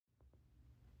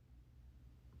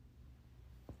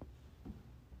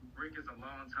Rick is a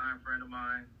longtime friend of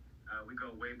mine. We go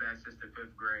way back since the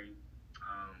 5th grade.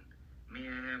 Me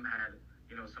and him had,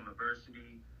 some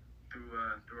adversity through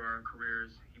our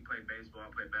careers. He played baseball, I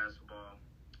played basketball.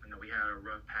 We had our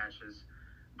rough patches,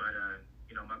 but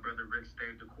my brother Rick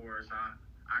stayed the course.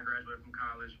 I graduated from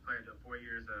college, played 4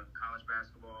 years of college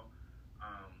basketball.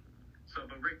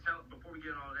 But Rick, before we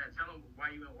get on all that, tell them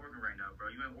why you in Oregon right now, bro.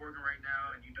 You in Oregon right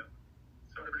now, and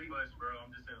So pretty much, bro,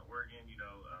 I'm just in Oregon,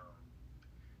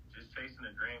 just chasing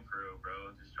a dream for real,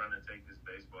 bro. Just trying to take this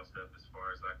baseball stuff as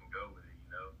far as I can go with it,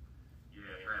 Yeah,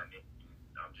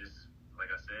 and I'm just,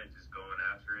 like I said, just going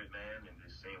after it, man, and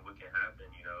just seeing what can happen,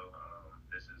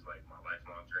 This is like my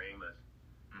lifelong dream of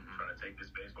trying to take this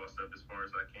baseball stuff as far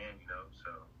as I can,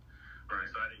 So I'm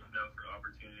excited, for the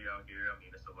opportunity out here. I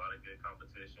mean, it's a lot of good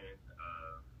competition,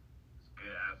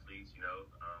 good athletes, a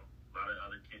lot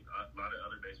of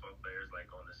other baseball players like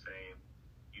on the same,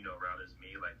 route as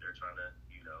me. Like they're trying to,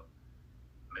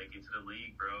 make it to the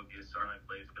league, bro. Get started and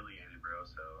play affiliated, bro.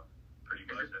 So pretty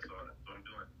much that's what I'm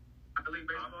doing. Minor league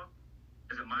baseball?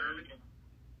 Is it minor league?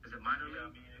 Is it minor league?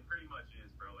 Yeah, I mean, it pretty much is,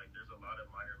 bro. Like there's a lot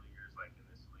of minor leaguers like in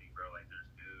this league, bro. Like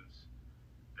there's dudes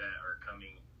that are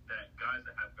guys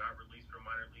that have got released from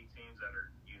minor league teams that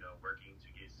are, working to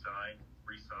get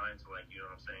re-signed. So like, you know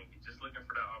what I'm saying? Just looking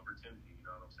for that opportunity, you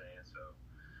know what I'm saying? So,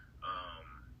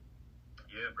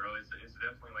 yeah, bro, it's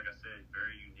definitely, like I said,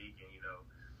 very unique. And,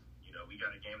 we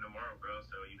got a game tomorrow, bro.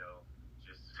 So,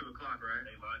 just 2 o'clock, right?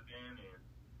 Stay locked in and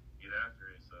get after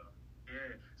it. So,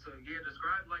 yeah. So,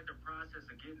 describe like the process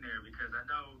of getting there, because I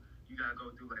know you got to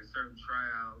go through like certain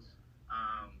tryouts.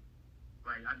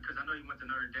 Because I know you went to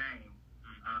Notre Dame.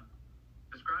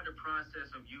 Describe the process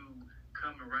of you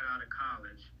coming right out of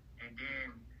college and then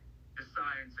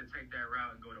deciding to take that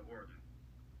route and go to Oregon.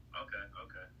 Okay.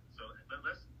 So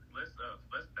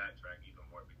let's backtrack even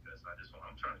more because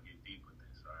I'm trying to get deep with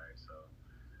this. All right.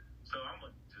 So I'm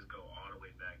gonna just go all the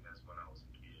way back. That's when I was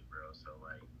a kid, bro. So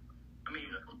like, I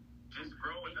mean, just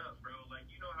growing up, bro. Like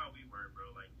you know how we were,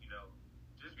 bro. Like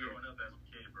just growing up as a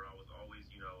kid, bro. I was always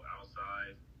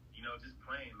outside. Just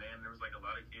playing, man. There was like a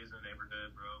lot of kids in the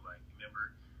neighborhood, bro. Like, you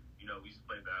remember, we used to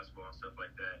play basketball and stuff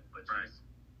like that. But just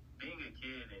being a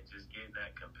kid and just getting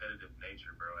that competitive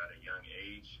nature, bro, at a young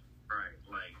age,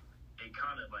 like, it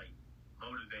kind of like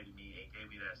motivated me and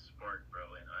gave me that spark, bro.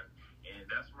 And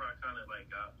that's where I kind of like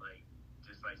got like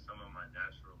just like some of my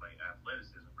natural like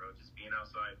athleticism, bro. Just being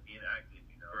outside, being active,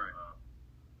 and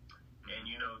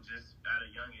just at a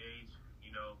young age,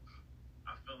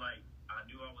 I feel like I've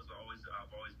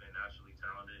always been naturally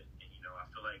talented, and I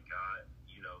feel like God,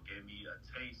 gave me a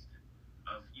taste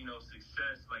of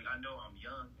success. Like I know I'm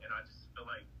young, and I just feel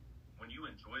like when you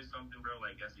enjoy something, bro,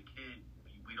 like as a kid,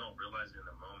 we don't realize it in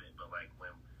the moment, but like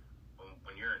when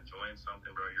you're enjoying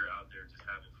something, bro, you're out there just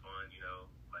having fun,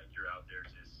 like you're out there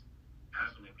just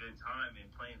having a good time and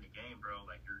playing the game, bro.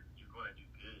 Like you're going to do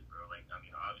good, bro. Like I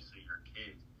mean, obviously you're a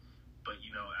kid, but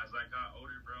as I got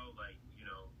older, bro, like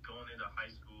going into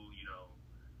high school,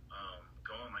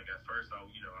 going like at first, I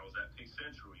was at Pick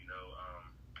Central,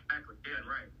 Exactly. Yeah,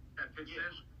 right. At Pick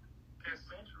Central. Pick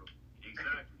Central.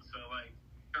 Exactly. So like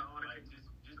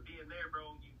just being there,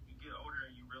 bro, you get older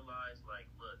and you realize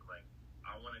like, look, like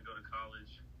I want to go to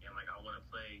college and like I want to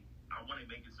play. I want to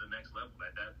make it to the next level.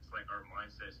 That's like our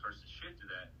mindset starts to shift to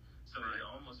that. So it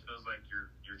almost feels like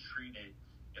you're treated.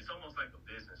 It's almost like a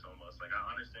business almost. Like I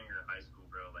understand you're in high school,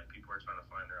 bro. Like people are trying to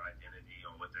find their identity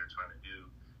on what they're trying to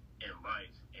do in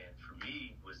life. And for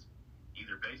me, it was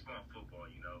either baseball and football,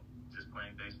 just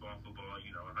playing baseball and football,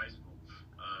 in high school.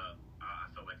 I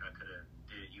felt like I could have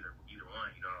did either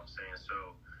one, you know what I'm saying?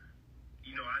 So,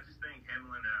 I just think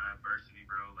handling that adversity,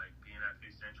 bro, like being at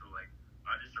Pick Central, like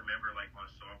I just remember like my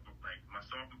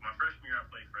freshman year I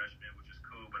played freshman, which is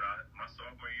cool, but my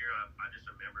sophomore year I just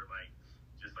remember like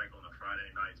just like on the Friday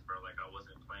nights, bro, like I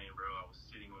wasn't playing, bro. I was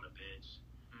sitting on the bench.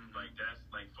 Like that's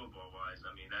like football wise.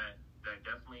 I mean that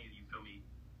definitely, you feel me?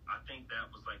 I think that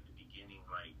was like the beginning,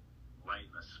 like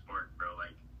lighting a spark, bro.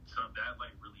 Like that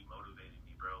like really motivated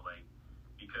me, bro. Like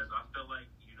because I felt like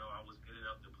I was good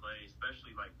enough to play,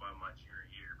 especially like by my junior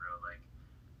year, bro. Like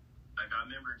I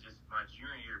remember just my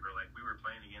junior year, bro. Like we were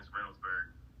playing against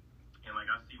Reynoldsburg. And like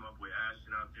I see my boy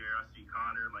Ashton out there, I see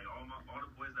Connor, like all the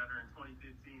boys that are in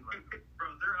 2015, like bro,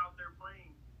 they're out there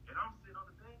playing, and I'm sitting on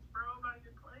the bench, bro. I'm not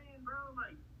even playing, bro.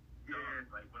 Like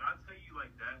like when I tell you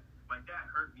like that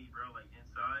hurt me, bro. Like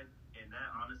inside, and that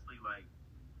honestly, like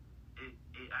it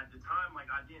at the time, like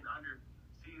I didn't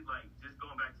like just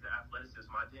going back to the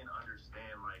athleticism, I didn't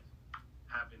understand like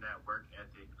having that work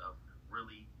ethic of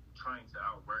really trying to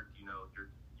outwork,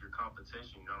 your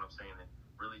competition. You know what I'm saying? And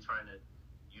really trying to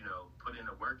put in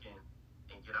the work in.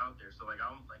 and get out there. So like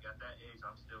I'm like at that age,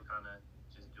 I'm still kind of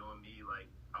just doing me. Like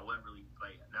I wasn't really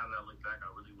like now that I look back, I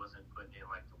really wasn't putting in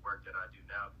like the work that I do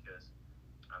now because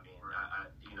I mean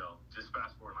I you know just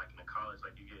fast forward like in the college,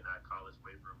 like you get in that college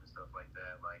weight room and stuff like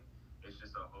that. Like it's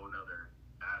just a whole nother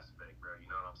aspect, bro. You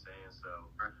know what I'm saying? So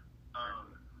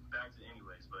back to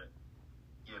anyways, but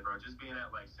yeah, bro, just being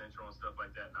at like Central and stuff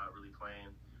like that, not really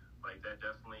playing. Like that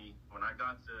definitely when I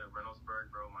got to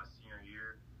Reynoldsburg, bro, my senior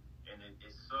year, and it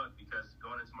sucked because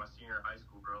going into my senior year of high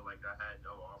school, bro, like I had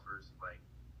no offers. Like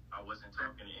I wasn't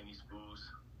talking to any schools,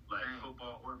 like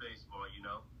football or baseball, you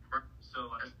know. So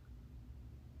like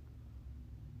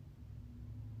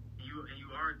you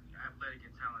are athletic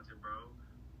and talented, bro.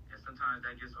 And sometimes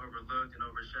that gets overlooked and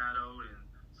overshadowed, and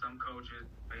some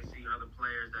coaches may see other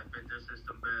players that fit their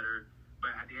system better.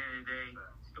 But at the end of the day,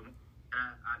 the one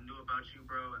that I knew about you,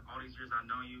 bro, and all these years I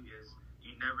know you is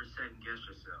you never second guess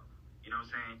yourself. You know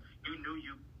what I'm saying? You knew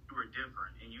you were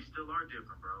different, and you still are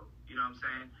different, bro. You know what I'm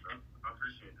saying? And I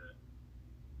appreciate that.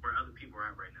 Where other people are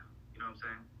at right now. You know what I'm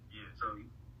saying? Yeah. So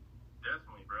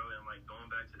definitely, bro. And like going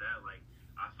back to that, like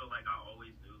I feel like I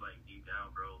always knew, like deep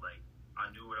down, bro. Like I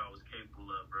knew what I was capable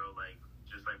of, bro. Like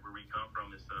just like where we come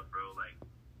from and stuff, bro. Like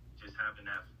just having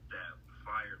that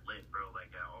fire lit, bro.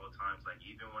 Like at all times, like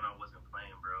even when I wasn't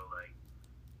playing, bro. Like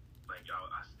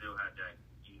I still had that.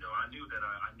 You know, I knew that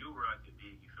I knew where I could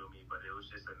be. You feel me? But it was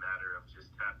just a matter of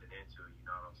just tapping into it. You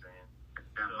know what I'm saying?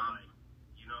 So like,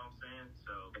 you know what I'm saying?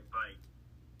 So like.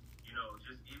 You know,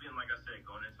 just even like I said,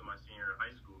 going into my senior year of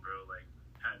high school, bro, like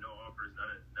had no offers,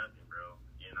 nothing, bro.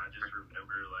 And I just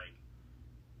remember like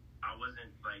I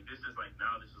wasn't like this is like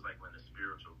now this is like when the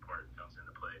spiritual part comes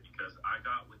into play because I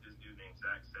got with this dude named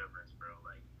Zach Severance, bro.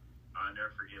 Like I'll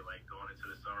never forget like going into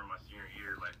the summer of my senior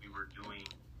year, like we were doing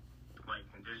like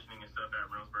conditioning and stuff at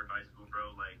Reynoldsburg High School,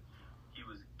 bro. Like he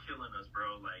was killing us,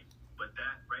 bro. Like but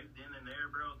that right then and there,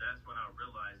 bro, that's when I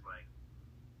realized like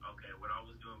okay, what I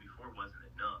was doing before wasn't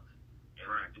enough. And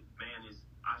like the man is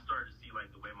I started to see like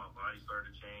the way my body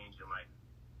started to change and like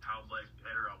how much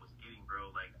better I was getting, bro.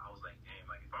 Like I was like, damn,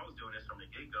 like if I was doing this from the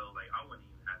get go, like I wouldn't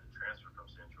even have to transfer from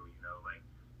Central, you know, like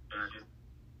it's just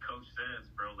Coach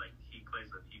says, bro, like he played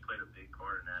a big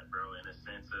part in that, bro, in a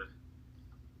sense of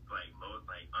like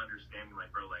understanding,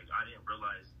 like bro, like I didn't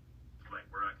realize like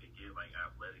where I could get like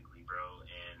athletically, bro,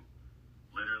 and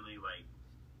literally like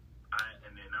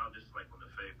and then now this is like when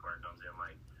the faith part comes in,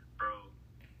 like bro.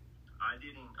 I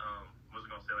didn't was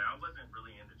gonna say like I wasn't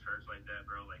really into church like that,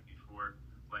 bro, like before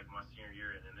like my senior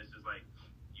year and then this is like,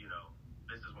 you know,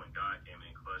 this is when God came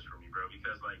in clutch for me, bro,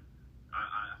 because like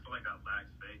I feel like I lacked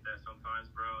faith that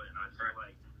sometimes, bro, and I just feel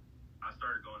like I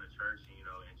started going to church and, you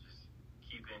know, and just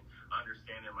keeping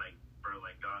understanding like bro,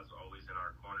 like God's always in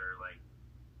our corner, like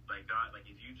God, like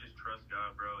if you just trust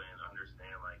God, bro, and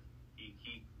understand like he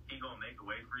gonna make a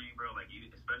way for you, bro, like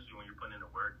especially when you're putting in the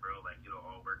work, bro, like it'll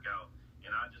all work out.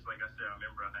 And I just, like I said, I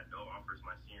remember I had no offers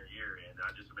my senior year, and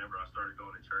I just remember I started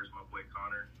going to church. My boy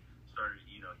Connor started,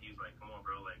 you know, he was like, come on,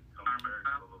 bro, like, come to church,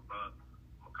 blah, blah, blah.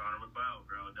 Connor McLeod,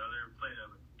 bro, another played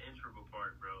an integral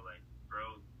part, bro. Like,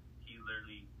 bro, he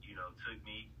literally, you know, took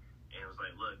me and was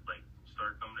like, look, like,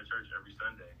 start coming to church every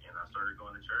Sunday. And I started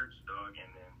going to church, dog, and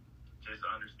then just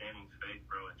understanding faith,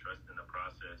 bro, and trusting the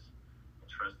process and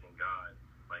trusting God.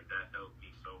 Like, that helped me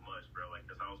so much, bro. Like,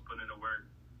 because I was putting in the work,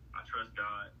 I trust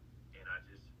God. And I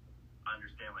just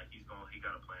understand like he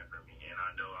got a plan for me, and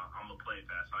I know I'm gonna play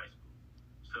past high school.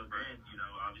 So then, you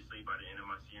know, obviously by the end of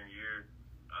my senior year,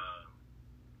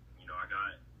 you know, I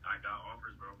got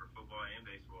offers, bro, for football and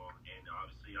baseball, and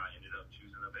obviously I ended up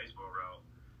choosing the baseball route.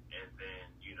 And then,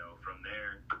 you know, from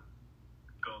there,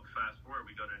 fast forward,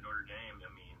 we go to Notre Dame.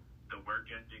 I mean, the work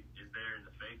ethic is there and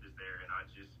the faith is there, and I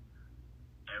just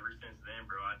ever since then,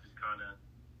 bro, I just kind of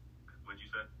what'd you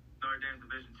say? Notre Dame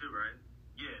Division II, right?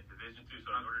 Yeah, Division II.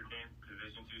 So Notre Dame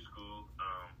Division II school,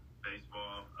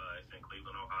 baseball. It's in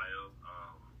Cleveland, Ohio.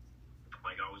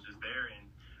 Like I was just there, and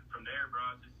from there,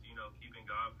 bro, just you know keeping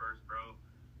God first, bro.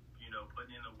 You know,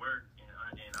 putting in the work,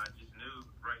 and I just knew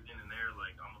right then and there,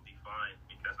 like I'm gonna be fine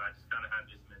because I just kind of have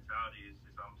this mentality. It's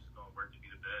just I'm just gonna work to be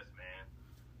the best, man.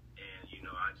 And you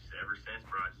know, I just ever since,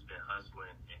 bro, I just been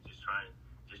hustling and just trying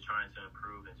to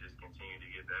improve and just continue to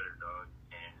get better, dog.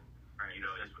 And you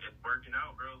know, it's working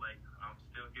out, bro. Like I'm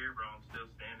still here, bro. I'm still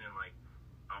standing. Like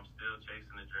I'm still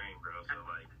chasing the dream, bro. So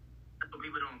like, that's what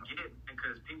people don't get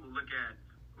because people look at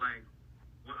like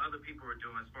what other people are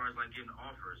doing as far as like getting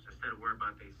offers instead of worrying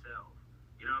about themselves.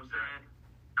 You know what I'm saying?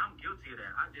 I'm guilty of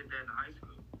that. I did that in high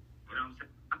school. You know what I'm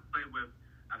saying? I played with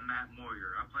Matt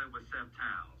Moyer. I played with Seth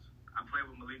Towns. I played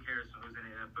with Malik Harrison, who's in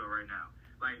the NFL right now.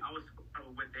 Like I was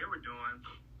with what they were doing,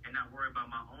 and and not worry about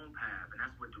my own path. And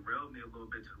that's what derailed me a little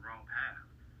bit to the wrong path.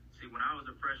 See, when I was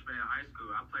a freshman in high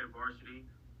school, I played varsity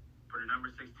for the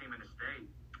number 6 team in the state,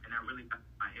 and that really got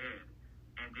to my head.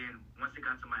 And then once it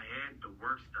got to my head, the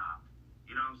work stopped.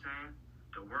 You know what I'm saying?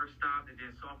 The work stopped, and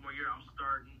then sophomore year, I'm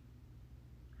starting.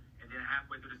 And then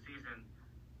halfway through the season,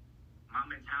 my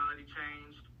mentality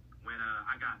changed when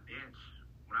I got benched.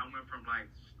 When I went from like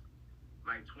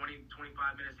 20, 25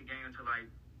 minutes a game to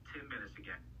like 10 minutes a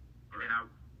game.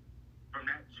 And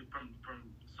then from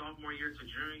sophomore year to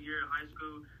junior year in high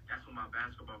school, that's when my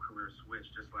basketball career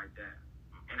switched just like that.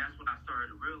 And that's when I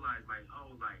started to realize, like,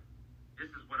 oh, like,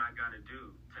 this is what I got to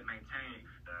do to maintain.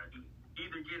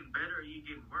 Either getting better or you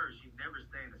getting worse. You never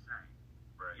staying the same.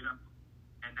 Right. You know?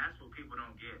 And that's what people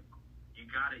don't get. You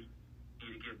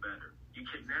need to get better. You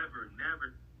can never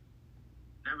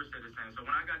stay the same. So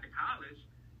when I got to college,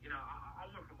 you know, I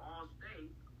went from all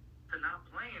state to not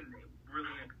playing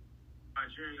really in my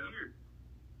junior year.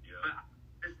 Yeah. But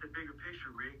it's the bigger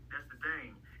picture, Rick. That's the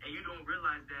thing. And you don't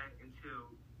realize that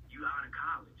until you out of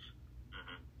college.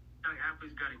 Mm-hmm. Young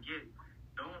athletes got to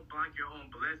don't block your own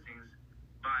blessings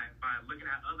by looking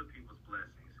at other people's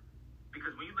blessings.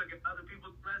 Because when you look at other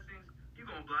people's blessings, you're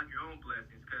going to block your own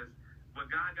blessings. Because what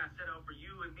God got set up for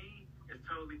you and me is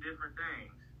totally different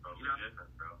things. Totally different,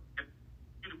 bro. If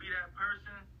you to be that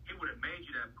person, He would have made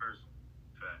you that person.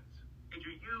 Facts. And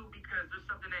you're you because there's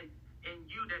something that in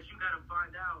you that you got to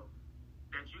find out,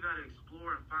 that you got to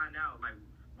explore and find out. Like,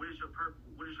 what is your purpose?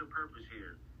 What is your purpose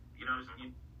here? You know,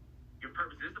 your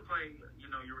purpose is to play, you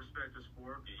know, your respective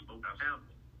sport. But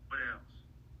what else?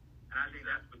 And I think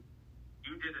that's what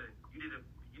you did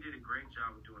a great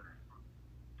job of doing that.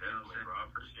 Definitely, bro. I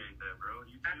appreciate that, bro.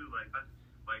 You too, like, bro,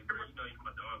 you know, you're my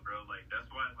dog, bro. Like, that's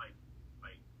why, like,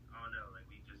 I don't know, like,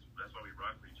 that's why we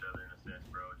rock for each other in a sense,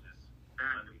 bro. Just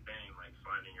understanding, like,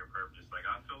 finding your purpose. Like,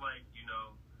 I feel like, you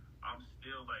know, I'm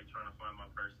still, like, trying to find my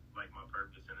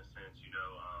purpose in a sense, you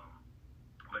know.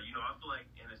 But, you know, I feel like,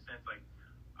 in a sense, like,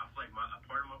 a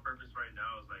part of my purpose right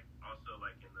now is, like, also,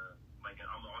 like,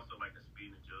 I'm also, like, a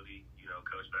speed and agility, you know,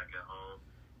 coach back at home.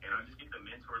 And I just get to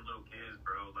mentor little kids,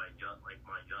 bro, like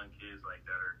my young kids, like,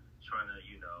 that are trying to,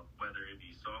 you know, whether it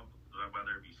be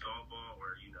softball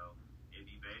or, you know, it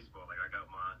be baseball. Like, I got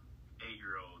my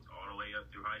 8-year-olds all the way up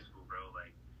through high school, bro.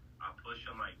 Like, I push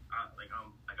them, I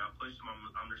push them.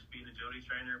 I'm their speed and agility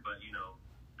trainer, but, you know,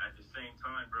 at the same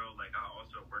time, bro, like, I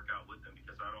also work out with them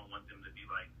because I don't want them to be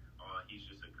like, oh, he's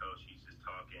just a coach, he's just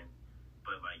talking.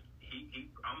 But, like,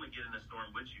 I'm gonna get in the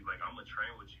storm with you. Like, I'm gonna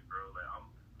train with you, bro.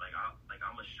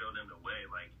 I'm gonna show them the way,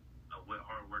 like, what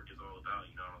hard work is all about.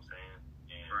 You know what I'm saying?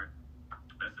 And right.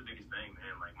 That's the biggest thing,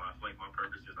 man. Like, my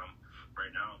purpose is I'm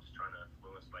just trying to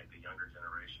influence, like, the younger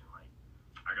generation. Like,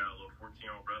 I got a little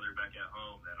 14-year-old brother back at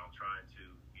home that I'm trying to,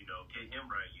 you know, get him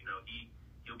right. You know,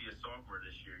 he'll be a sophomore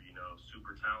this year. You know,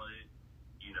 super talented.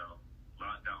 You know,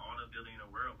 got all the ability in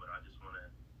the world, but I just want to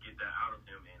get that out of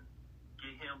him and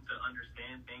get him to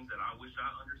understand things that I wish I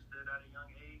understood at a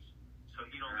young age, so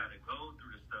he don't have to go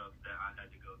through the stuff that I had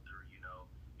to go through, you know,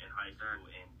 in high school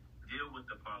and deal with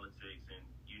the politics and,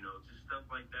 you know, just stuff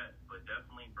like that. But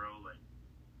definitely, bro, like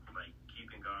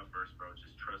keeping God first, bro.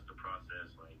 Just trust the process.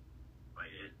 Like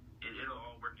it'll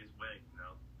all work its way, you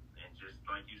know. And just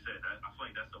like you said, I feel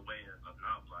like that's a way of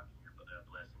not blocking your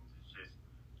blessings. It's just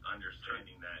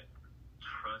understanding that,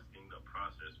 trusting the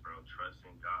process, bro.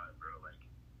 Trusting God, bro. Like,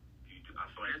 I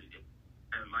feel like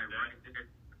right there.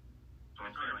 So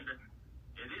I'm saying, like,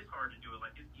 it is hard to do it.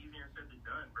 Like, it's easier said than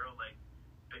done, bro. Like,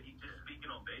 but he just speaking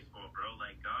on baseball, bro.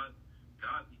 Like, God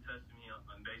be testing me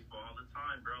on baseball all the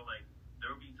time, bro. Like,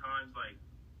 there'll be times, like,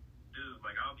 dude,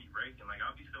 like, I'll be raking, like,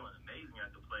 I'll be feeling amazing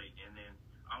at the plate, and then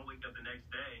I'll wake up the next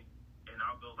day and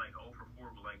I'll go like 0 for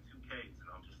 4 with like 2 Ks, and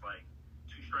I'm just like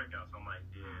 2 strikeouts. I'm like,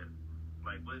 yeah,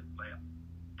 like, what, like,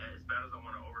 as bad as I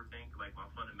want to overthink, like, my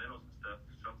fundamentals and stuff,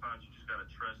 sometimes you just got to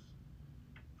trust,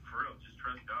 for real, just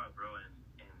trust God, bro. And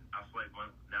I feel like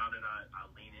now that I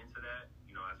lean into that,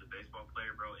 you know, as a baseball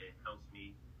player, bro, it helps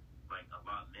me, like, a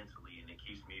lot mentally, and it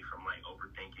keeps me from, like,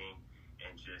 overthinking,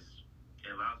 and just,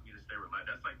 it allows me to stay relaxed.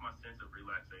 That's, like, my sense of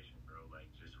relaxation, bro, like,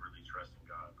 just really trusting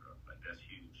God, bro. Like, that's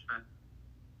huge.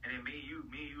 And then me and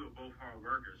you are both hard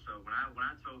workers. So when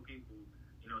I told people,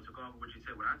 you know, to go off of what you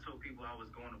said, when I told people I was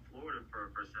going to Florida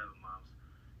for 7 months,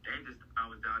 they just I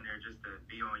was down there just to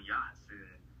be on yachts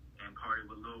and party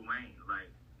with Lil Wayne.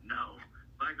 Like, no.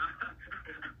 Like,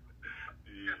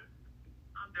 yeah.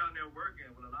 I'm down there working.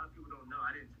 What a lot of people don't know,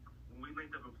 when we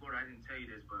linked up in Florida, I didn't tell you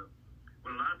this, but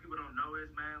what a lot of people don't know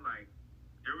is, man, like,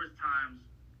 there was times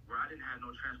where I didn't have no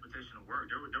transportation to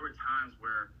work. There were times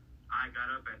where I got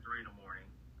up at 3 a.m.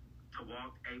 to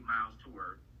walk 8 miles to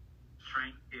work,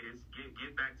 train kids,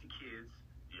 get back to kids.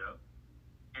 Yep.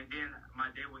 And then my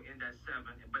day would end at 7,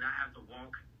 but I have to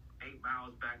walk 8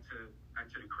 miles back to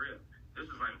the crib. This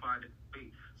is like 5 days a week.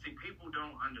 See, people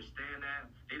don't understand that.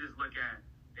 They just look at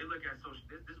social.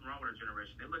 This is wrong with our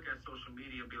generation. They look at social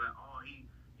media and be like, oh, he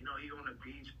on the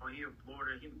beach, or he in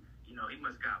Florida. He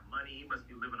must got money. He must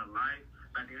be living a life.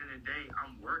 But at the end of the day,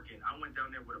 I'm working. I went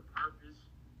down there with a purpose,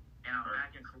 and I'm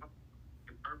back in Columbus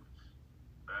with a purpose.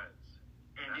 That's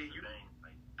then the thing.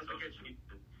 Like, that's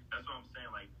what I'm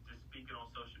saying. Like, just speaking on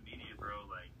social media, bro.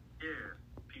 Like, yeah,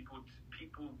 people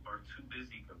are too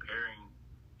busy comparing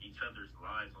each other's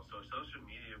lives on social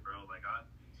media, bro. Like,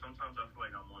 sometimes I feel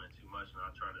like I'm on it too much, and I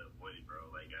try to avoid it,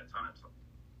 bro. Like, at times, I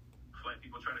feel like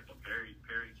people try to compare each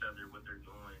other, what they're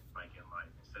doing, like, in life,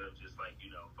 instead of just, like,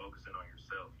 focusing on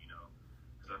yourself,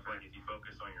 Because I feel like if you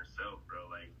focus on yourself, bro,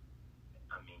 like,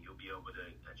 I mean, you'll be able to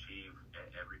achieve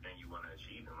everything you want to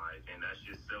achieve in life, and that's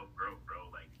just self-growth, bro.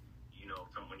 Like,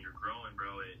 when you're growing,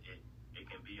 bro, it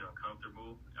can be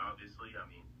uncomfortable, obviously. I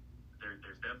mean,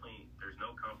 there's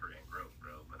no comfort in growth,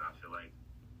 bro, but I feel like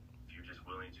if you're just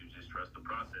willing to just trust the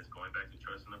process, going back to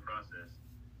trusting the process,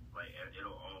 like,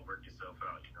 it'll all work itself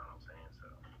out, you know what I'm saying? So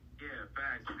yeah,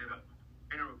 facts.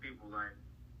 With people, like,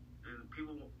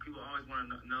 people always want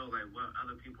to know, like, what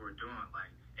other people are doing.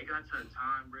 Like, it got to a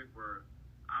time, Rick, where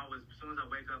as soon as I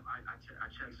wake up, I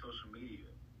check social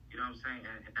media. You know what I'm saying?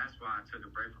 And that's why I took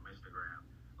a break from Instagram.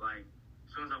 Like,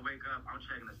 as soon as I wake up, I'm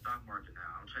checking the stock market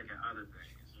now. I'm checking other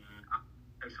things. Mm-hmm. I'm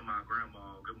texting my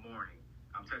grandma, good morning.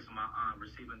 I'm texting my aunt,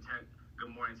 receiving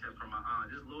good morning text from my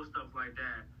aunt. Just little stuff like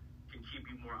that can keep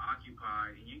you more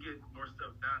occupied, and you get more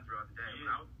stuff done throughout the day.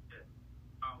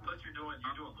 Plus, you're doing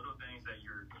little things that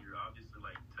you're obviously,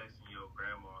 like, texting your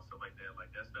grandma and stuff like that.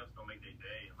 Like, that stuff's gonna make their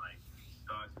day, and, like,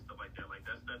 stocks and stuff like that. Like,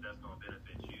 that stuff that's gonna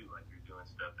benefit you. Like, you're doing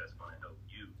stuff that's gonna help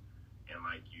you, and,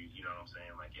 like, you know what I'm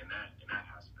saying? Like, in that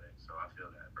aspect. So I feel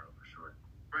that, bro, for sure.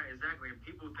 Right, exactly. And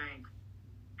people think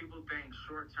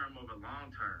short term over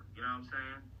long term. You know what I'm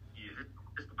saying? Yeah. It's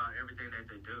just about everything that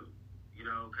they do.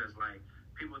 Because, like,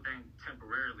 people think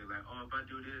temporarily, like, oh, if I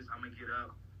do this, I'm gonna get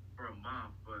up for a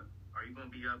month, but are you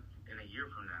gonna be up in a year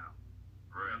from now?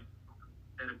 Right.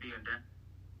 Instead of being that,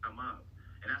 I'm up,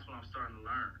 and that's what I'm starting to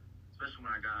learn. Especially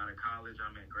when I got out of college,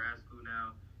 I'm in grad school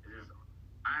now.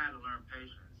 I had to learn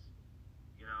patience.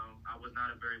 I was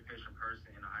not a very patient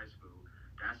person in high school.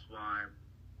 That's why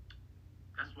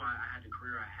I had the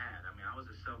career I had. I mean, I was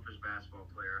a selfish basketball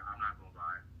player. I'm not gonna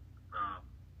lie.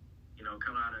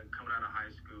 Coming out of high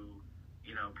school,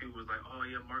 people was like, oh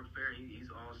yeah, Mark Fair, he's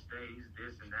all state, he's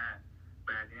this and that.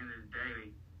 But at the end of the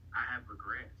day, I have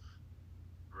regrets.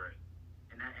 Right.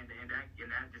 And that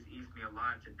just eats me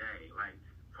alive today. Like,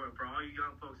 for all you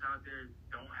young folks out there,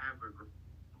 don't have regrets.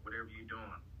 Whatever you're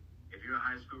doing. If you're in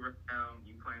high school right now,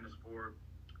 you playing a sport,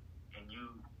 and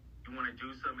you want to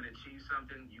do something, achieve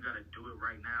something, you got to do it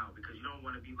right now, because you don't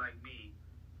want to be like me,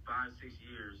 5-6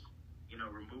 years,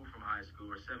 removed from high school,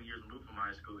 or 7 years removed from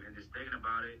high school, and just thinking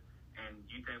about it, and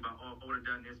you think about, oh, if I would have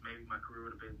done this, maybe my career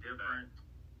would have been different.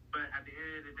 But at the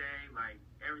end of the day, like,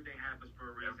 everything happens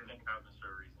for a reason. Everything happens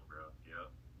for a reason, bro.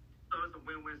 Yeah. So it's a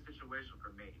win-win situation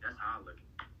for me. That's how I look at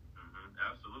it.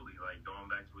 Absolutely. Like, going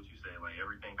back to what you say, like,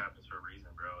 everything happens for a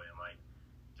reason, bro. And, like,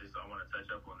 just I want to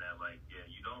touch up on that. Like, yeah,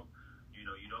 you don't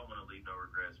want to leave no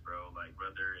regrets, bro. Like,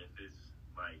 whether if it's,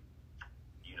 like,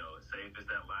 say if it's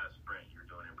that last sprint you're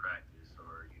doing in practice,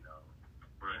 or,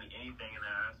 anything in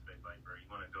that aspect, like, bro, you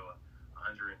want to go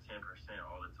 110%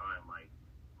 all the time. Like,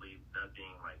 leave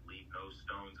nothing, like, leave no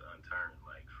stones unturned,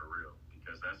 like, for real.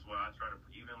 Because that's why I try to,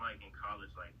 even, like, in college,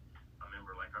 like, I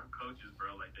remember, like, our coaches,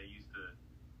 bro, like, they used to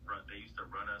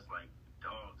run us like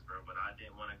dogs, bro, but I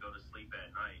didn't want to go to sleep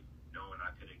at night knowing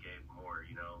I could have gave more,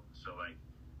 So, like,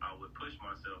 I would push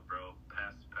myself, bro,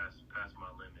 past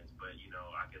my limits, but,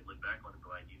 I could look back on it,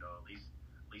 like, at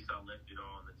least I left it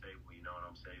all on the table, you know what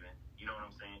I'm saying? You know what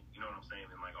I'm saying?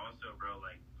 And, like, also, bro,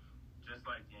 like, just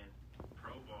like in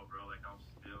pro ball, bro, like, I'm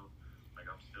still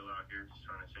out here just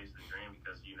trying to chase the dream,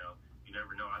 because, you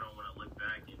never know. I don't want to look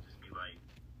back and just be like,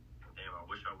 damn, I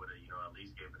wish I would have, at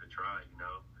least gave it a try,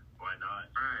 Why not?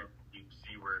 Right. You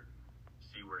see where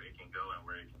it can go and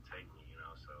where it can take me,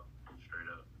 so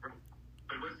straight up.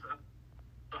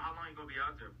 So how long you gonna be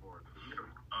out there for?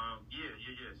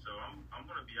 Yeah. So I'm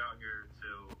gonna be out here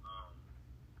till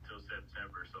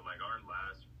September. So, like, our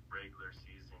last regular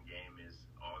season game is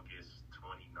August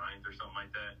 29th or something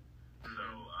like that. Mm-hmm. So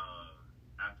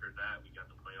after that, we got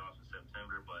the playoffs in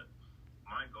September. But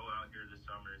my goal out here this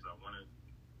summer is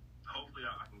hopefully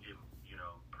I can get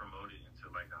promoted into,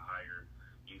 like,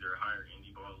 either a higher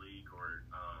indie ball league, or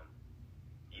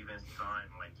even sign,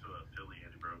 like, to an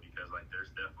affiliated, bro, because, like,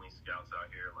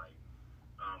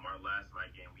 our last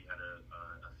night game, we had a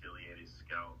affiliated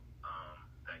scout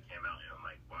that came out and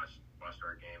like watched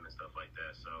our game and stuff like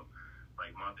that. So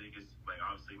like my biggest, like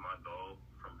obviously my goal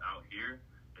from out here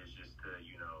is just to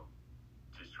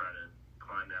just try to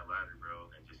climb that ladder,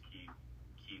 bro, and just keep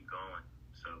going.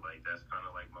 So like that's kind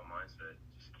of like my mindset,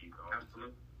 just keep going.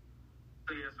 Absolutely.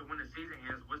 So yeah, so when the season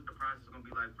ends, what's the process gonna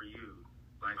be like for you?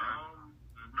 Like,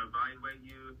 evaluate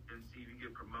you and see if you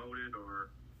get promoted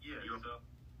or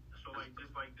so like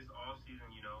just like this off season,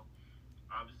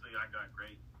 obviously I got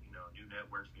great, new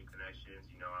networks, new connections.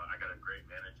 I got a great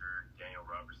manager, Daniel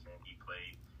Robertson. He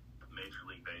played Major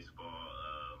League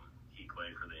Baseball. He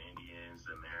played for the Indians,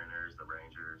 the Mariners, the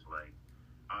Rangers. Like,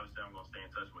 obviously I'm gonna stay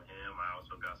in touch with him. I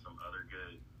also got some other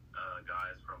good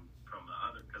guys from the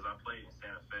other, because I played in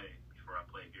Santa Fe before I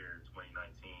played here in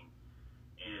 2019.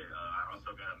 And I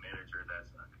also got a manager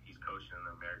he's coaching in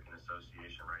the American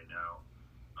Association right now.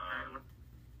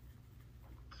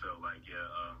 So like,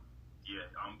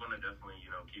 I'm gonna definitely,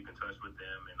 keep in touch with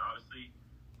them. And obviously,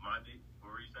 what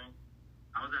were you saying?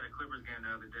 I was at a Clippers game the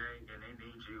other day, and they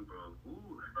need you, bro.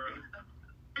 Ooh,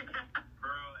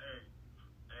 bro, hey,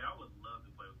 I would love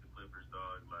to play with the Clippers,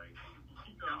 dog. Like,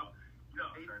 you know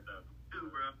how it turned out. Dude,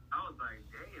 bro, I was like,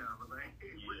 damn. I was like,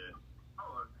 hey,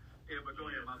 but go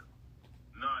ahead, my.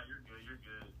 Nah, you're good.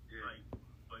 Yeah. Like,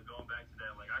 but going back to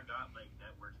that, like I got like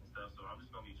networks and stuff, so I'm just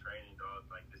gonna be training, dog,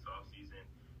 like this off season.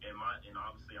 And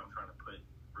obviously I'm trying to put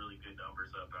really good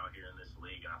numbers up out here in this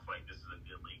league, and I feel like this is a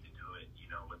good league to do it,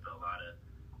 with a lot of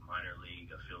minor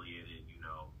league affiliated,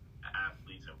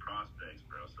 athletes and prospects,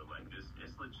 bro. So like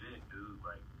it's legit, dude.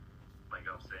 Like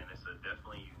I'm saying, it's a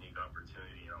definitely unique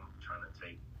opportunity. I'm trying to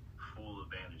take full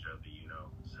advantage of it,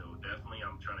 So definitely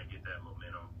I'm trying to get that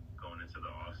momentum going into the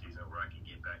off season where I can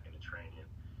get back into training,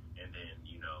 and then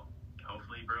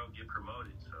hopefully, bro, get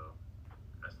promoted. So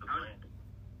that's the plan.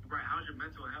 Right? How's your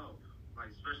mental health?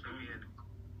 Like, especially being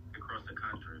across the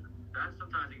country. That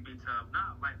sometimes it can be tough.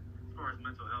 Not like as far as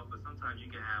mental health, but sometimes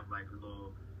you can have like a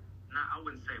little, I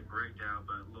wouldn't say breakdown,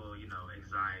 but a little,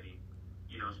 anxiety.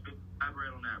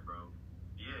 Elaborate on that, bro.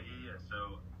 Yeah.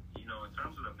 So in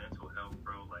terms of the mental health,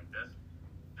 bro, like that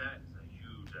is a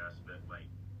huge aspect. Like,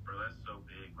 bro, that's so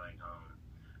big. Like,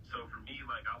 so for me,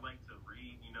 like, I like to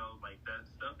read, like that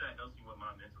stuff that helps me with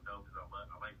my mental health is I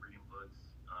like reading books,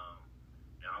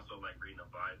 and I also like reading the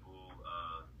Bible.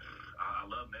 I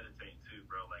love meditating too,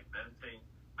 bro. Like,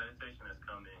 meditation has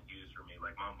come in huge for me.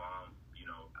 Like, my mom,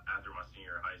 after my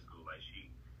senior year of high school, like,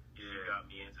 she got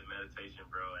me into meditation,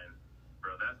 bro. And,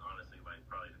 bro, that's honestly, like,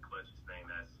 probably the clutchest thing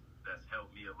that's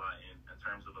helped me a lot in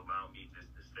terms of allowing me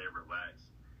just to stay relaxed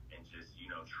and just,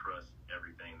 trust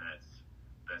everything that's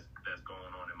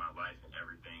going on in my life, and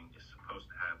everything is supposed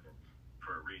to happen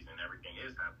for a reason. Everything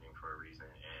is happening for a reason.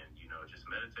 And, just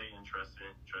meditating and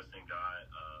trusting God.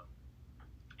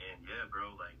 And yeah,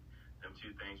 bro, like them two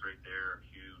things right there are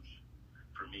huge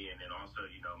for me. And then also,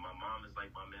 my mom is like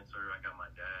my mentor. I got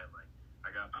my dad. Like, I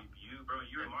got you, bro.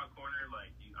 You're in my corner. Like,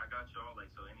 I got y'all.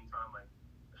 Like, so anytime, like,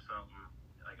 if something,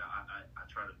 like, I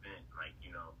try to vent. Like,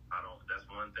 I don't. That's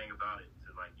one thing about it.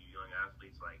 To like you young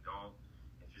athletes, like,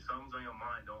 if something's on your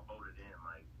mind, don't hold it in.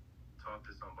 Like, talk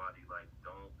to somebody. Like,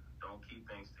 don't keep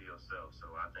things to yourself. So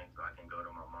I think I can go to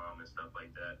my mom and stuff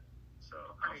like that. So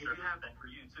I'm sure that for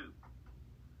you too.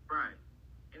 Right.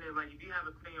 And then, like, if you have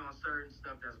an opinion on certain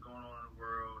stuff that's going on in the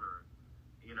world, or,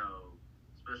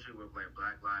 especially with, like,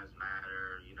 Black Lives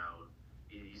Matter, you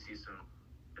see some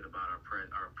shit about our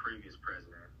previous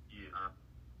president. Yeah.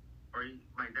 Or,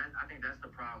 like, that, I think that's the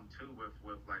problem, too,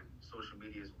 with like, social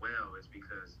media as well, is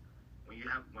because when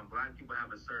Black people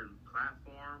have a certain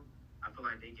platform, I feel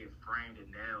like they get framed and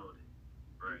nailed.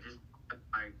 Right. Just,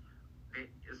 like,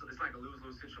 it's like a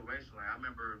lose-lose situation. Like, I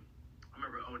remember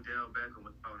Odell Beckham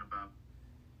was talking about,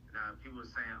 people were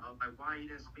saying, oh, like, why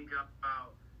you didn't speak up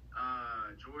about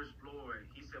George Floyd?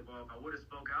 He said, well, if I would have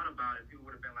spoke out about it, people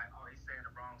would have been like, oh, he's saying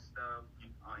the wrong stuff.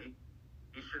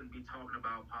 He shouldn't be talking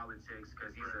about politics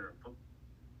because he's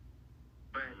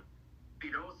But if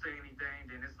you don't say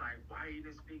anything, then it's like, why you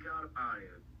didn't speak out about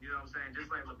it? You know what I'm saying? Just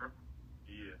like LeBron.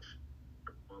 Yeah.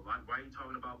 Well, why are you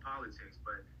talking about politics?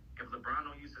 But if LeBron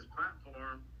don't use his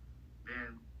platform,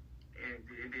 then and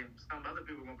then some other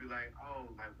people are gonna be like, oh,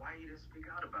 like, why you didn't speak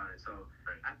out about it? So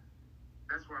right.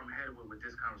 That's where I'm headed with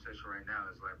this conversation right now.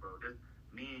 Is like, bro, just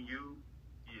me and you,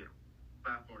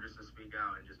 platform just to speak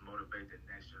out and just motivate the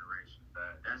next generation.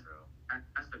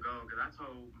 That's the goal. Because I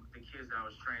told the kids that I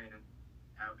was training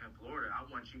out in Florida, I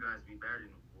want you guys to be better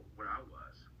than what I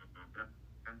was.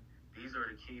 Mm-hmm. These are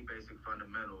the key basic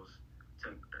fundamentals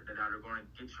that are going to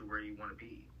get you where you want to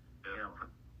be. Yeah.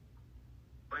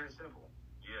 Plain and simple.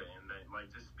 Yeah, and like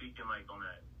just speaking like on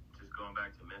that, just going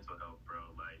back to mental health, bro.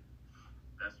 Like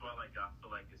that's why like I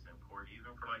feel like it's important,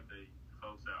 even for like the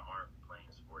folks that aren't playing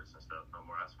sports and stuff no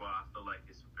more. That's why I feel like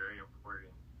it's very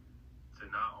important to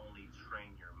not only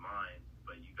train your mind,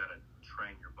 but you gotta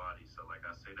train your body. So like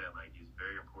I say that like it's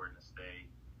very important to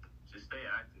just stay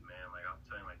active, man. Like I'm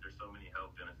telling you, like there's so many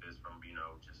health benefits from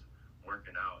just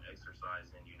working out,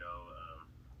 exercising,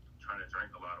 trying to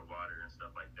drink a lot of water and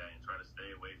stuff like that, and try to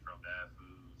stay away from bad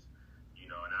foods.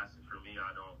 And that's for me.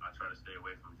 I try to stay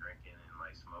away from drinking and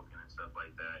like smoking and stuff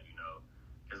like that.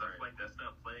 Because I feel like that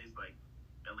stuff plays like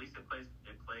at least it plays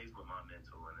with my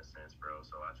mental in a sense, bro.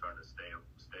 So I try to stay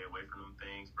away from them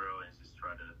things, bro, and just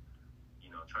try to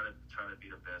try to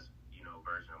be the best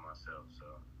version of myself. So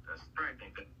that's right. I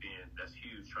think that's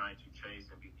huge. Trying to chase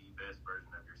and be the best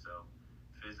version of yourself,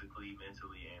 physically,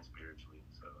 mentally, and spiritually.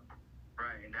 So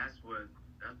right, and that's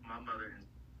my mother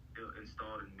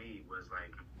installed in me was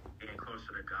like getting closer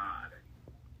to God.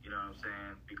 You know what I'm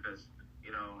saying? Because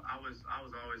I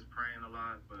was always praying a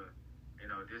lot, but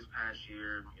this past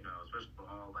year, especially for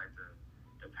all like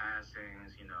the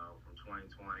passings, from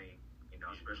 2020,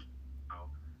 especially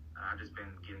I just been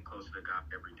getting closer to God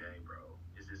every day, bro.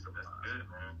 It's just that's good,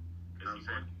 man.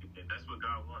 That's what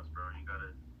God wants, bro. You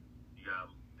gotta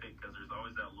pick, because there's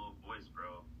always that little voice,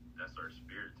 bro. That's our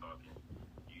spirit talking.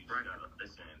 You just gotta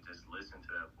listen to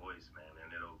that voice, man, and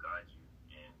it'll guide you.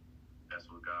 And that's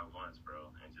what God wants,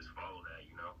 bro. And just follow that,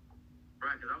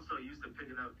 Right, because I'm so used to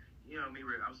picking up, me,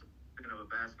 Rick. I was picking up a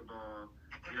basketball,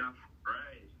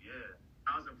 Right, yeah.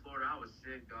 I was in Florida. I was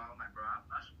sick, dog. I'm like, bro, I'm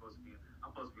supposed to be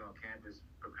on campus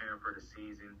preparing for the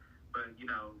season. But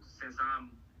since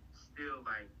I'm still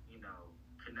like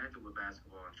connected with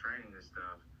basketball and training and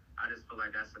stuff, I just feel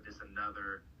like that's just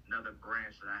another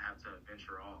branch that I have to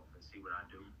venture off and see what I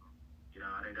do.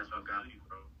 I think that's what got me,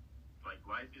 bro. Like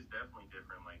life is definitely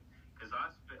different. Like, cause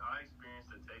I experienced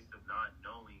the taste of not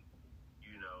knowing,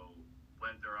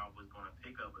 whether I was going to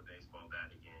pick up a baseball bat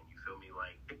again. You feel me?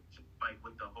 Like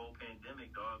with the whole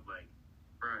pandemic, dog. Like,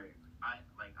 right.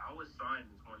 I was signed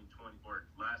in 2020 or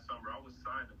last summer. I was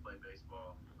signed to play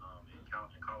baseball in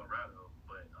Colorado,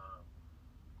 but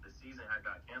the season had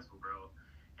got canceled, bro.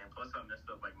 And plus, I messed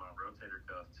up like my rotator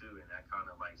cuff too, and that kind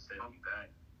of like set me back.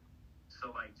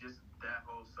 So like just that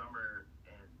whole summer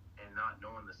and not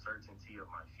knowing the certainty of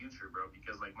my future, bro,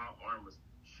 because like my arm was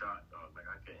shot, dog. Like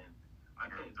I couldn't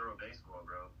throw a baseball,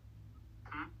 bro.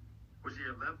 Was it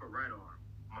your left or right arm?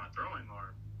 My throwing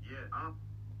arm. Yeah.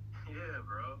 Yeah,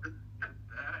 bro.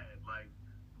 Bad. Like,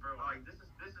 bro, like this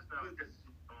is not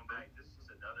going back. This is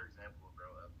another example, bro,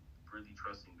 of really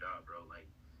trusting God, bro. Like,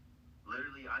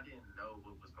 literally, I didn't know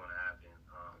what was going to happen.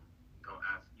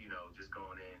 Just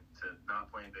going in to not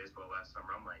playing baseball last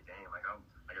summer, I'm like, dang, like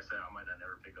I said, I might not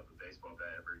never pick up a baseball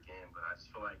bat ever again. But I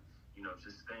just feel like,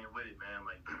 just staying with it, man.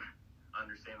 Like,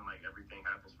 understanding like everything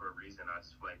happens for a reason. I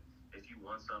just feel like if you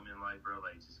want something in life, bro,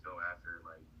 like just go after it.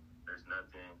 Like, there's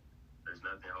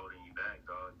nothing holding you back,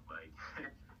 dog. Like,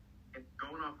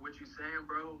 going off what you're saying,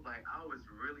 bro. Like, I was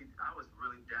really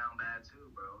down bad too,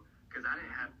 bro, because I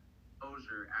didn't have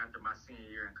exposure after my senior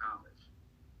year in college.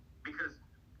 Because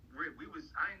Rick,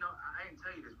 I didn't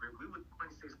tell you this, Rick. We were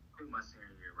 26 my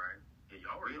senior year, right? Yeah,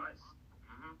 y'all were nice.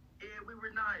 Mm-hmm. Yeah, we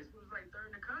were nice. We was like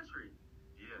third in the country.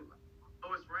 Yeah.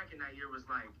 Lowest ranking that year was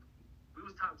like, we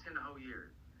was top 10 the whole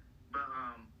year. But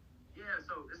yeah.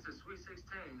 So it's the Sweet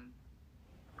 16.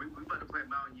 We about to play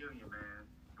Mountain Union, man.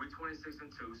 We 26-2,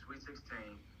 Sweet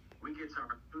 16. We get to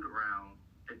our shoot around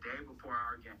the day before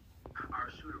our game, our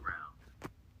shoot around,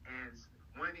 and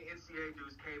one of the NCAA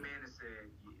dudes came in and said,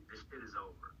 "This shit is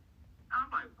over." I'm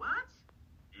like, "What?"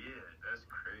 Yeah, that's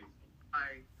crazy.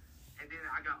 And then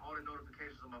I got all the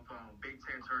notifications on my phone. Big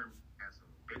 10 tournament canceled.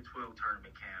 Big 12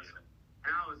 tournament canceled. Yeah.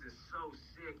 And I was just so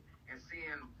sick. And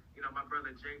seeing, my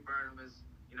brother Jake Burnham,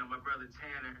 my brother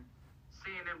Tanner,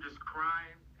 seeing them just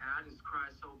crying, and I just cried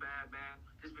so bad, man,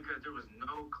 just because there was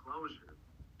no closure.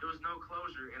 There was no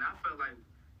closure, and I felt like,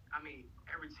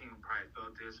 every team probably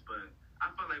felt this, but I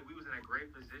felt like we was in a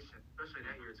great position, especially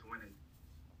that year, to win it.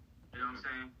 You know what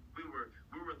I'm saying? We were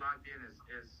locked in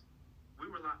we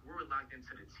were locked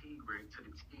into the T, Greg, to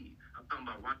the T. I'm talking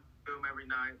about watching film every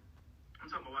night. I'm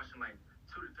talking about watching like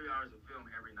 2 to 3 hours of film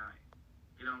every night.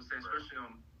 You know what I'm saying? Right. Especially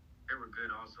they were good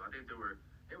also. I think they were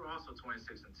also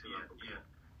 26-2. Yeah.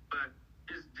 But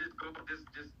just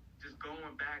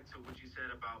going back to what you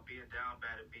said about being down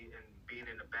bad and being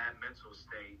in a bad mental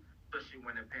state, especially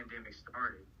when the pandemic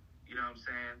started. You know what I'm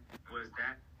saying? Was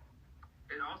that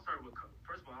it all started with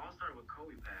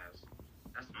Kobe pass.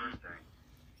 That's the first thing.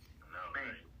 No,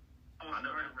 man. I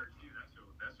know that hurt you.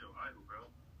 That's your idol, bro.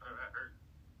 That hurt.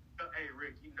 Hey,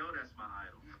 Rick, you know that's my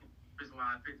idol. Reason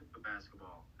why I picked up the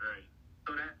basketball. Right.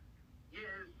 So that,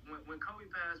 when Kobe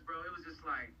passed, bro, it was just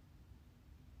like,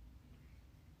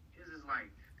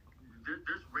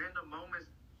 there's random moments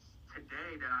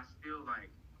today that I still like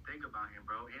think about him,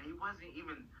 bro. And he wasn't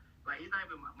even like, he's not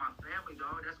even my family,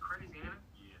 dog. That's crazy, ain't it?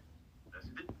 Yeah. That's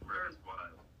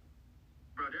wild.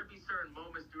 Bro, there'd be certain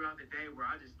moments throughout the day where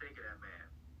I just think of that man.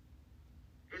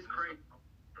 It's crazy.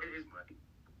 It's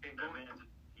that man,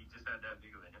 he just had that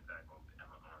big of an impact on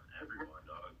everyone,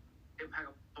 dog.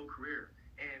 Impact on the whole career.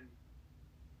 And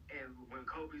when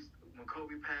Kobe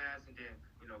passed, and then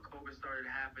COVID started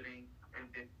happening, and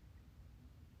then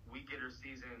we get our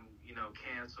season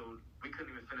canceled. We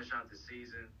couldn't even finish out the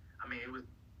season. I mean, it was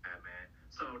bad, man.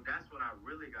 So that's when I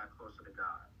really got closer to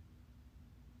God,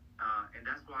 and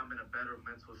that's why I'm in a better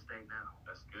mental state now.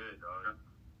 That's good, dog.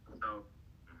 So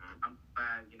I'm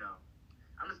glad,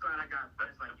 I'm just glad I got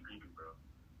friends like you, bro.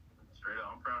 Straight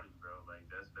up, I'm proud of you, bro. Like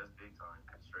that's big time.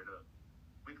 Straight up.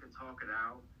 We can talk it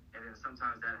out, and then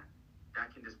sometimes that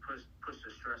can just push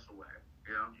the stress away,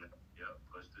 Yeah,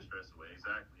 push the stress away.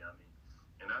 Exactly. I mean,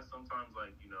 and that's sometimes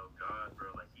like, God,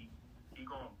 bro, like he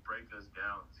gonna break us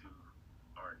down to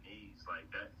our knees. Like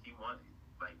that,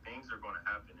 like things are gonna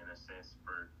happen in a sense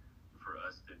for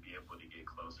us to be able to get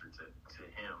closer to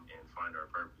him and find our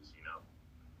purpose,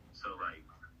 So like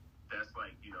that's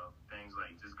like, things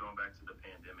like just going back to the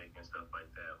pandemic and stuff like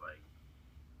that, like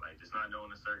just not knowing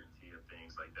the certainty of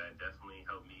things like that definitely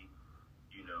helped me,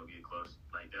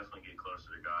 definitely get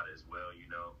closer to God as well,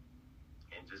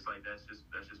 and just like that's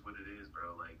just what it is,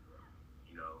 bro. Like,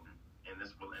 in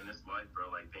this life, bro,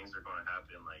 like things are gonna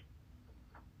happen. Like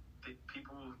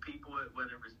people,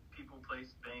 whether it's people,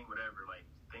 place, thing, whatever, like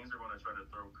things are gonna try to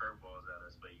throw curveballs at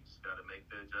us, but you just gotta make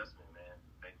the adjustment, man.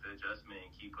 Make the adjustment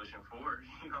and keep pushing forward.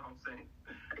 You know what I'm saying?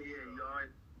 Yeah, you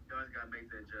always gotta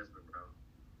make the adjustment, bro.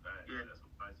 Right. Yeah, that's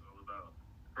what life's all about.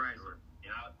 Right. Sure.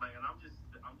 And I'm just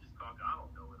talking. I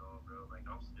don't know it all, bro. Like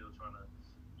I'm still trying to,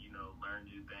 learn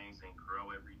new things and grow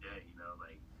every day.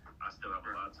 Like I still have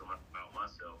a lot to learn about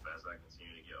myself as I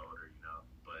continue to get older.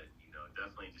 But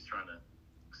definitely just trying to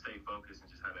stay focused and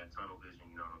just have that tunnel vision.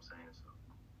 You know what I'm saying? So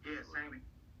yeah, same.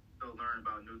 Still learn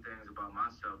about new things about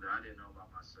myself that I didn't know about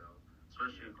myself,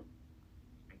 especially.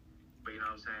 But you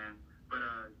know what I'm saying? But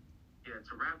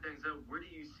to wrap things up, where do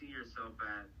you see yourself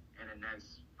at in the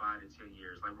next 5 to 10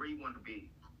 years? Like, where you want to be?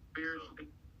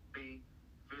 Spiritually,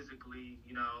 physically,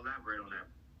 elaborate on that.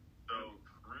 So,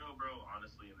 for real, bro,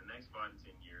 honestly, in the next 5 to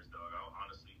 10 years, dog, I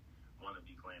honestly want to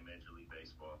be playing Major League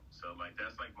Baseball. So, like,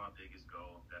 that's, like, my biggest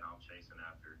goal that I'm chasing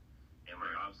after. And,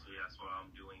 like, obviously, that's why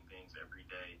I'm doing things every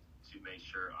day to make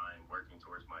sure I'm working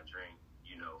towards my dream.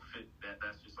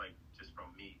 That's just, like, just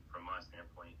from me, from my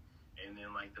standpoint. And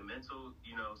then, like, the mental,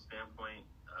 standpoint,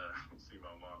 see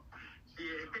my mom.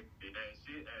 Hey,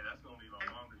 that's going to be my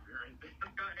mom to do right there.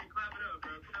 Hey, clap it up,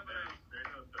 bro. Clap it up.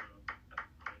 Straight up, though.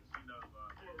 She knows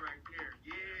about it. Right there.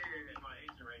 Yeah. My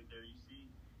agent right there, you see?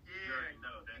 Yeah. You already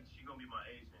know that she going to be my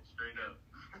agent, straight up.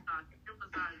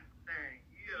 Emphasize the thing.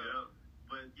 Yeah.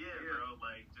 But, bro,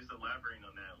 like, just elaborating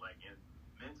on that, like, and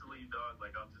mentally, dog,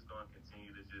 like, I'm just going to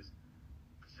continue to just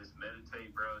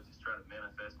meditate, bro, just try to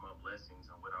manifest my blessings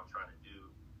and what I'm trying to do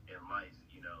in life,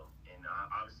 and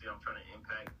obviously I'm trying to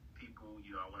impact people,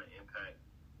 I want to impact,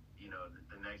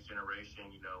 the next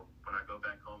generation, when I go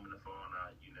back home in the fall and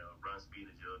I, run speed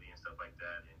agility and stuff like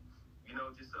that, and,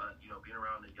 just, being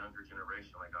around the younger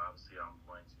generation, like, obviously I'm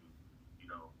going to,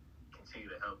 continue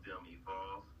to help them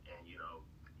evolve and,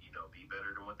 be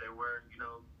better than what they were,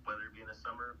 whether it be in the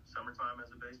summertime as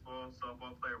a baseball,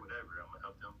 softball player, whatever, I'm going to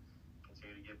help them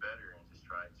continue to get better and just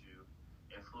try to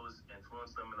influence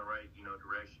them in the right,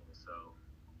 direction. So,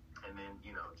 and then,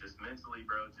 just mentally,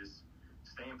 bro, just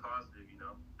staying positive,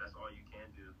 that's all you can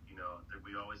do.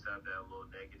 We always have that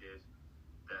little negative,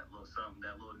 that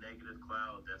little negative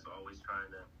cloud that's always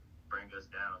trying to bring us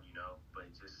down, but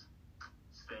just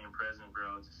staying present,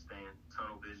 bro, just staying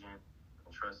tunnel vision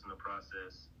and trusting the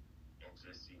process and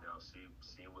just, see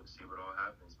what all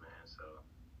happens, man. So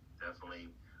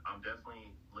I'm definitely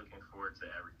looking forward to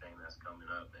everything that's coming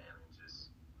up, man, and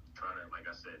just trying to, like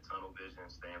I said, tunnel vision,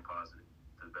 staying positive,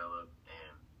 develop,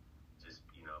 and just,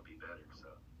 be better.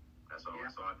 So that's all.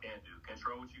 That's all I can do.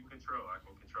 Control what you control. I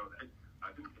can control that.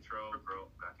 I can control growth.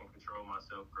 I can control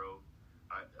myself growth.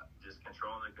 I just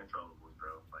controlling the controllables,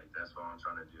 bro. Like, that's what I'm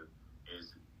trying to do,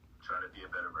 is try to be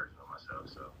a better version of myself.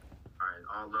 So, all right,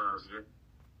 all love. Yeah,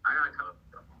 I gotta come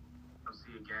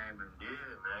see a game, and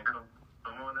man,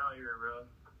 come on out here, bro.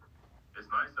 It's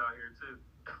nice out here too.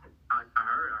 I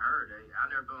heard. I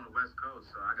never been on the West Coast,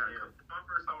 so I gotta come. It's my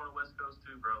first time on the West Coast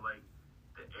too, bro. Like,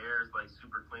 the air is like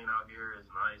super clean out here. It's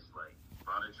nice, like a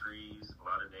lot of trees, a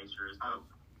lot of nature. It's dope.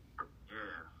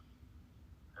 Yeah.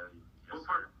 Yes, What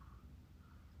part?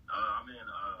 I'm in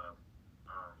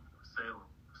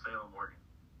Salem, Oregon.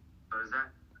 So is that?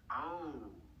 Oh.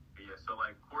 Yeah. So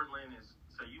like Portland is.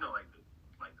 So you know like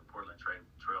the Portland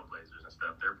Trailblazers and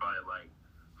stuff. They're probably like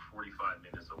 45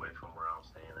 minutes away from where I'm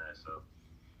staying at. So.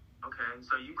 Okay.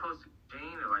 So you close to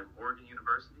Gene or like Oregon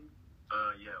University?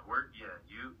 Yeah.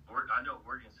 I know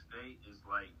Oregon State is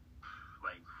like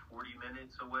 40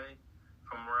 minutes away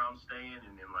from where I'm staying,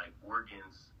 and then like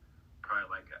Oregon's probably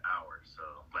like an hour. So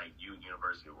like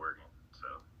University of Oregon.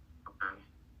 So. Okay.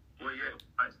 Well, yeah. It's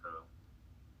nice though.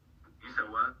 You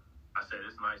said what? I said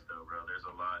it's nice though, bro. There's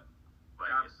a lot.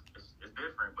 Like it's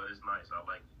different, but it's nice. I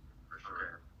like it for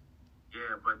sure. Okay.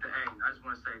 Yeah, but hey, I just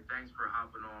want to say thanks for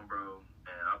hopping on, bro.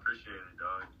 Man, I appreciate it,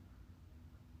 dog.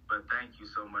 But thank you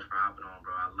so much for hopping on,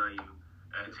 bro. I love you.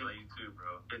 I love you too,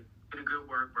 bro. It's been good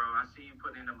work, bro. I see you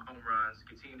putting in them home runs.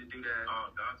 Continue to do that.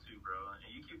 Oh, got to, bro. And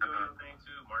you keep doing your thing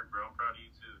too, Mark, bro. I'm proud of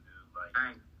you too, dude. Like,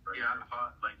 thanks. Bro, Yeah.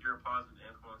 You're a positive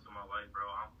influence in my life, bro.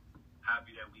 I'm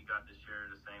happy that we got to share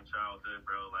the same childhood,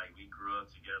 bro. Like, we grew up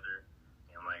together,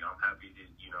 and like, I'm happy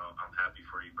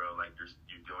for you, bro. Like,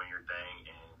 you're doing your thing,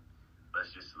 and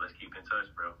let's keep in touch,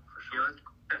 bro, for sure.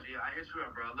 Yeah, I hit you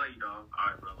up, bro. I love you, dog. All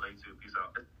right, bro. Love you too. Peace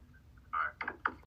out. All right.